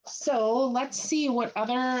 So let's see what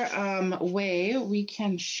other way we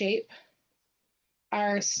can shape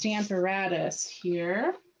our stamparatus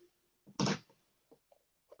here.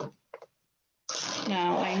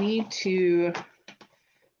 Now I need to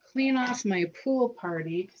clean off my pool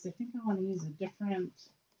party because I think I want to use a different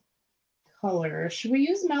color. Should we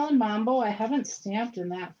use Melon Mambo? I haven't stamped in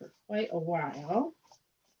that for quite a while.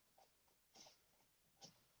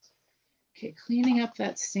 Okay, cleaning up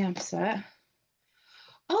that stamp set.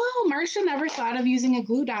 Oh, Marcia never thought of using a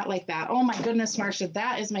glue dot like that. Oh my goodness, Marcia,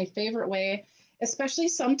 that is my favorite way. Especially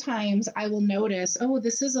sometimes I will notice, oh,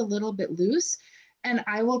 this is a little bit loose, and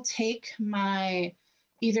I will take my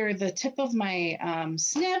either the tip of my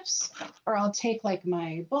snips, or I'll take like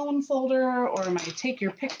my bone folder or my take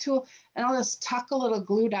your pick tool, and I'll just tuck a little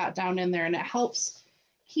glue dot down in there, and it helps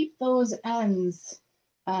keep those ends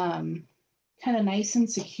kind of nice and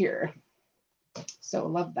secure. So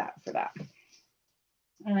love that for that.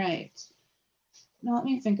 All right, now let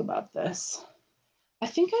me think about this. I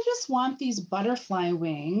think I just want these butterfly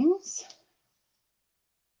wings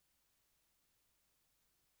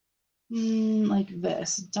like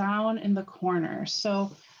this down in the corner.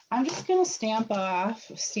 So I'm just going to stamp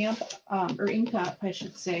or ink up, I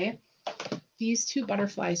should say, these 2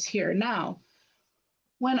 butterflies here. Now,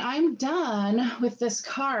 when I'm done with this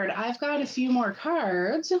card, I've got a few more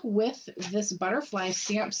cards with this butterfly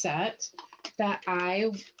stamp set that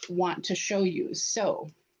I want to show you. So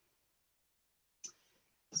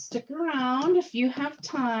Stick around if you have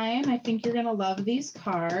time. I think you're gonna love these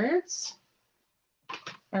cards.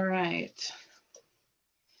 All right.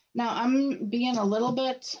 Now I'm being a little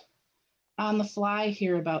bit on the fly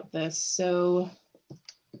here about this, so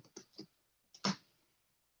I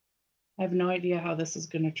have no idea how this is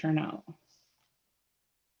gonna turn out.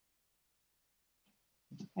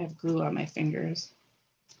 I have glue on my fingers.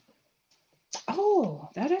 Oh,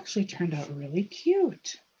 that actually turned out really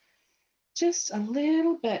cute. Just a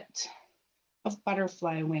little bit of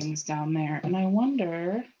butterfly wings down there. And I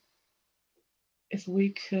wonder if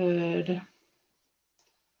we could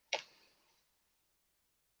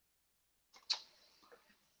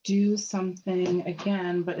do something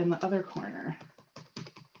again, but in the other corner.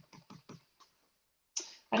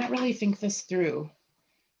 I didn't really think this through.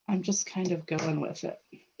 I'm just kind of going with it.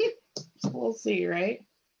 So we'll see, right?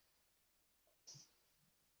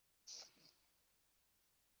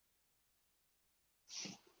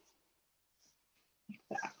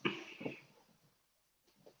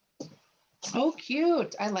 Oh,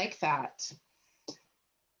 cute. I like that.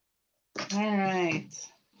 All right.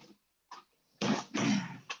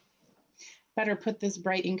 Better put this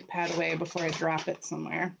bright ink pad away before I drop it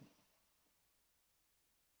somewhere.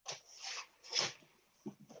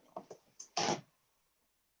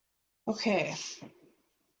 Okay.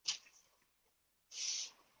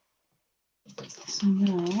 So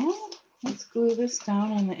now let's glue this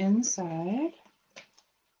down on the inside.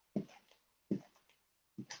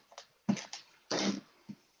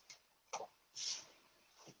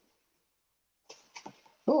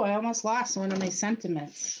 Oh, I almost lost one of my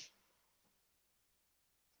sentiments.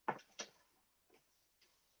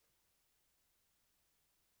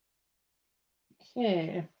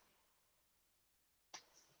 Okay.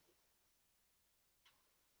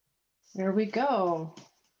 There we go.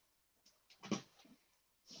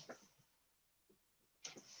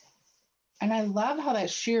 And I love how that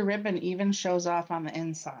sheer ribbon even shows off on the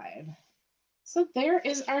inside. So there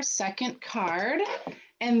is our second card.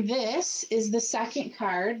 And this is the second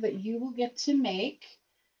card that you will get to make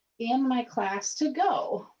in my class to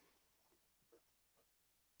go.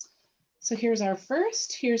 So here's our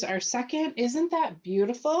first, here's our second. Isn't that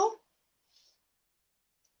beautiful?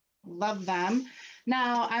 Love them.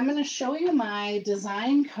 Now I'm going to show you my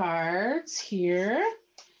design cards here.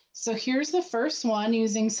 So here's the first one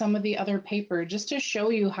using some of the other paper just to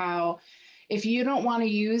show you how, if you don't want to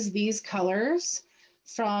use these colors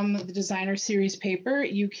from the designer series paper,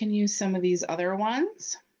 you can use some of these other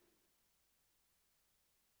ones.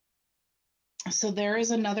 So there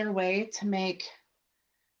is another way to make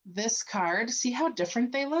this card. See how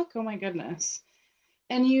different they look? Oh my goodness.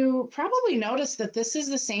 And you probably noticed that this is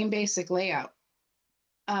the same basic layout.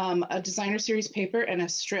 A designer series paper and a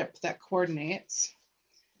strip that coordinates.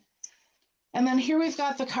 And then here we've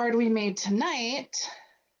got the card we made tonight.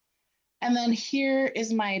 And then here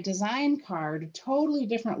is my design card, totally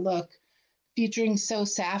different look, featuring So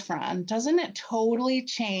Saffron. Doesn't it totally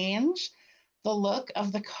change the look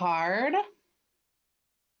of the card?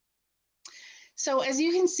 So as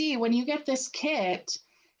you can see, when you get this kit,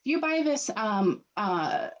 if you buy this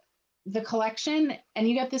the collection and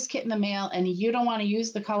you get this kit in the mail and you don't want to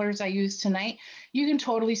use the colors I used tonight, you can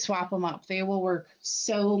totally swap them up. They will work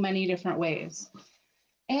so many different ways.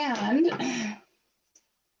 And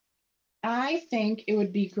I think it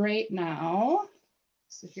would be great now.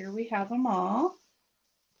 So here we have them all.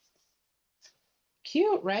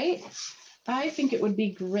 Cute, right? I think it would be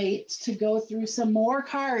great to go through some more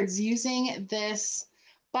cards using this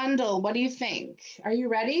bundle. What do you think? Are you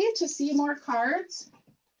ready to see more cards?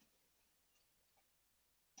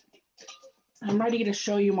 I'm ready to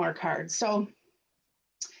show you more cards. So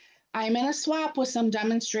I'm in a swap with some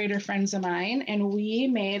demonstrator friends of mine, and we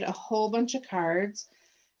made a whole bunch of cards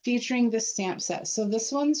featuring this stamp set. So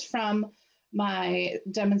this one's from my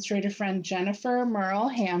demonstrator friend Jennifer Merle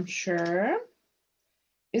Hampshire.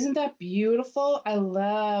 Isn't that beautiful? I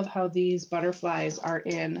love how these butterflies are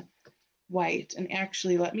in white. And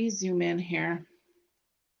actually, let me zoom in here.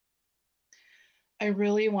 I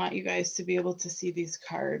really want you guys to be able to see these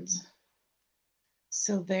cards.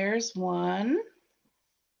 So there's one.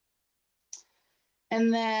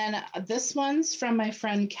 And then this one's from my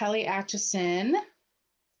friend Kelly Atchison.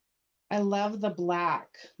 I love the black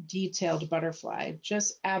detailed butterfly,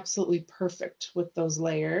 just absolutely perfect with those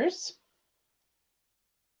layers.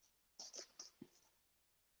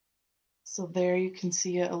 So there you can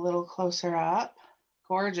see it a little closer up.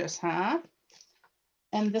 Gorgeous, huh?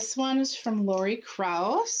 And this one is from Lori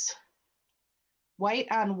Krause. White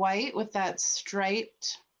on white with that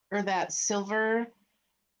striped or that silver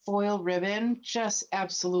foil ribbon, just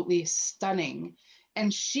absolutely stunning.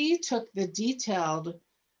 And she took the detailed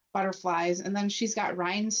butterflies and then she's got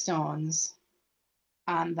rhinestones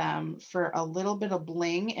on them for a little bit of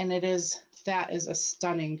bling. And that is a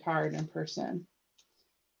stunning card in person.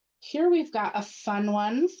 Here we've got a fun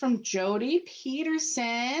one from Jody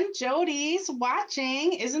Peterson. Jody's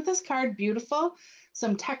watching. Isn't this card beautiful?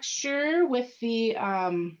 Some texture with the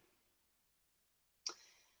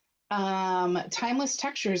Timeless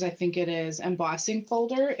Textures, I think it is, embossing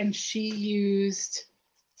folder. And she used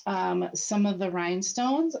some of the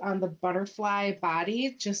rhinestones on the butterfly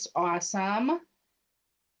body. Just awesome.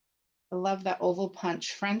 I love that oval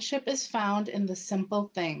punch. Friendship is found in the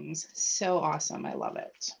simple things. So awesome. I love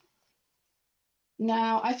it.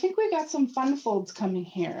 Now, I think we got some fun folds coming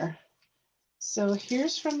here. So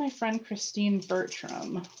here's from my friend Christine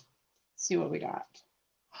Bertram. Let's see what we got.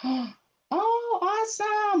 Oh,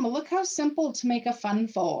 awesome. Look how simple to make a fun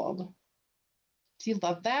fold. Do you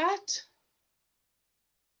love that?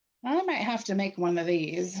 I might have to make one of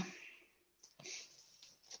these.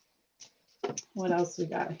 What else we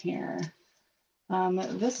got here?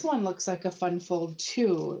 This one looks like a fun fold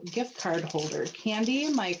too. Gift card holder.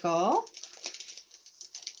 Candy Michael.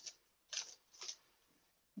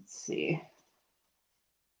 Let's see.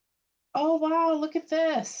 Oh, wow, look at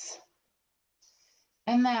this.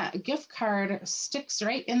 And that gift card sticks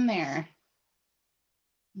right in there.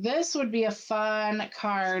 This would be a fun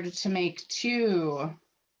card to make too.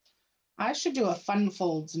 I should do a fun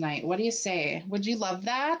fold tonight. What do you say? Would you love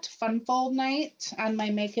that? Fun fold night on my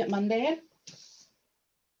Make It Monday?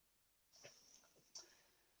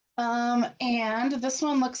 And this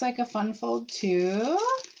one looks like a fun fold too.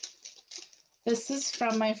 This is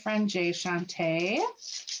from my friend Jay Shantae.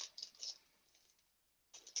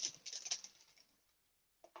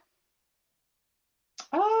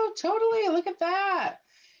 Oh, totally. Look at that.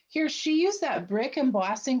 Here, she used that brick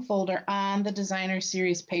embossing folder on the designer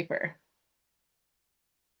series paper.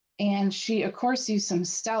 And she, of course, used some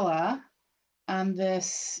Stella on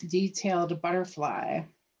this detailed butterfly.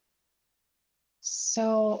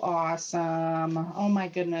 So awesome. Oh my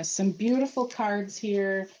goodness. Some beautiful cards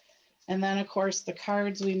here. And then, of course, the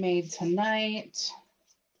cards we made tonight.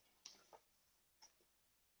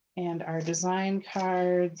 And our design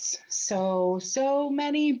cards. So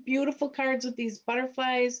many beautiful cards with these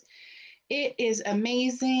butterflies. It is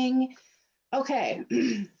amazing. Okay.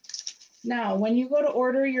 Now, when you go to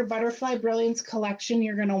order your Butterfly Brilliance collection,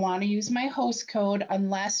 you're going to want to use my host code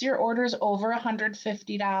unless your order is over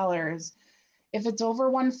 $150. If it's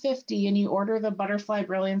over $150 and you order the Butterfly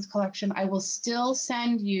Brilliance collection, I will still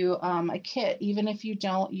send you a kit, even if you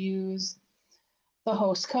don't use the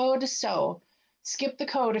host code. So skip the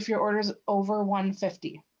code if your order is over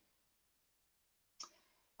 $150.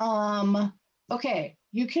 Okay,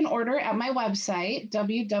 you can order at my website,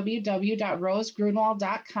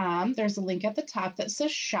 www.rosegrunwald.com. There's a link at the top that says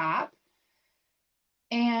shop.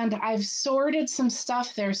 And I've sorted some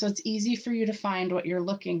stuff there so it's easy for you to find what you're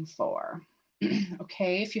looking for.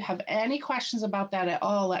 Okay, if you have any questions about that at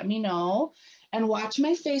all, let me know. And watch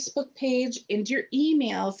my Facebook page and your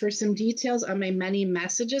email for some details on my many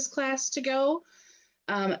messages class to go.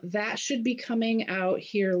 That should be coming out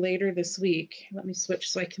here later this week. Let me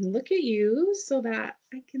switch so I can look at you so that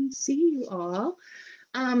I can see you all.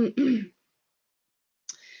 I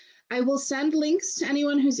will send links to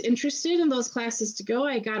anyone who's interested in those classes to go.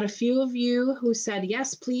 I got a few of you who said,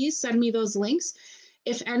 yes, please send me those links.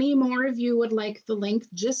 If any more of you would like the link,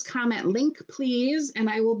 just comment link, please, and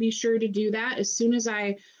I will be sure to do that as soon as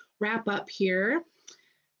I wrap up here.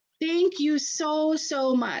 Thank you so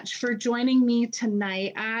much for joining me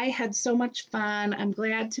tonight. I had so much fun. I'm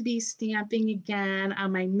glad to be stamping again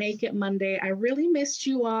on my Make It Monday. I really missed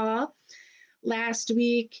you all last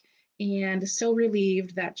week and so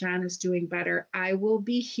relieved that John is doing better. I will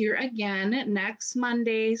be here again next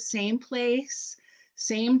Monday, same place,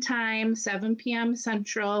 same time, 7 p.m.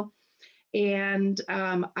 Central. And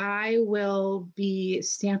I will be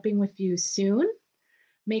stamping with you soon.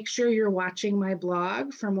 Make sure you're watching my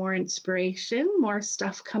blog for more inspiration, more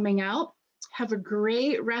stuff coming out. Have a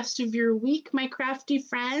great rest of your week, my crafty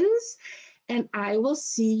friends, and I will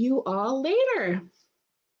see you all later.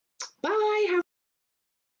 Bye. Have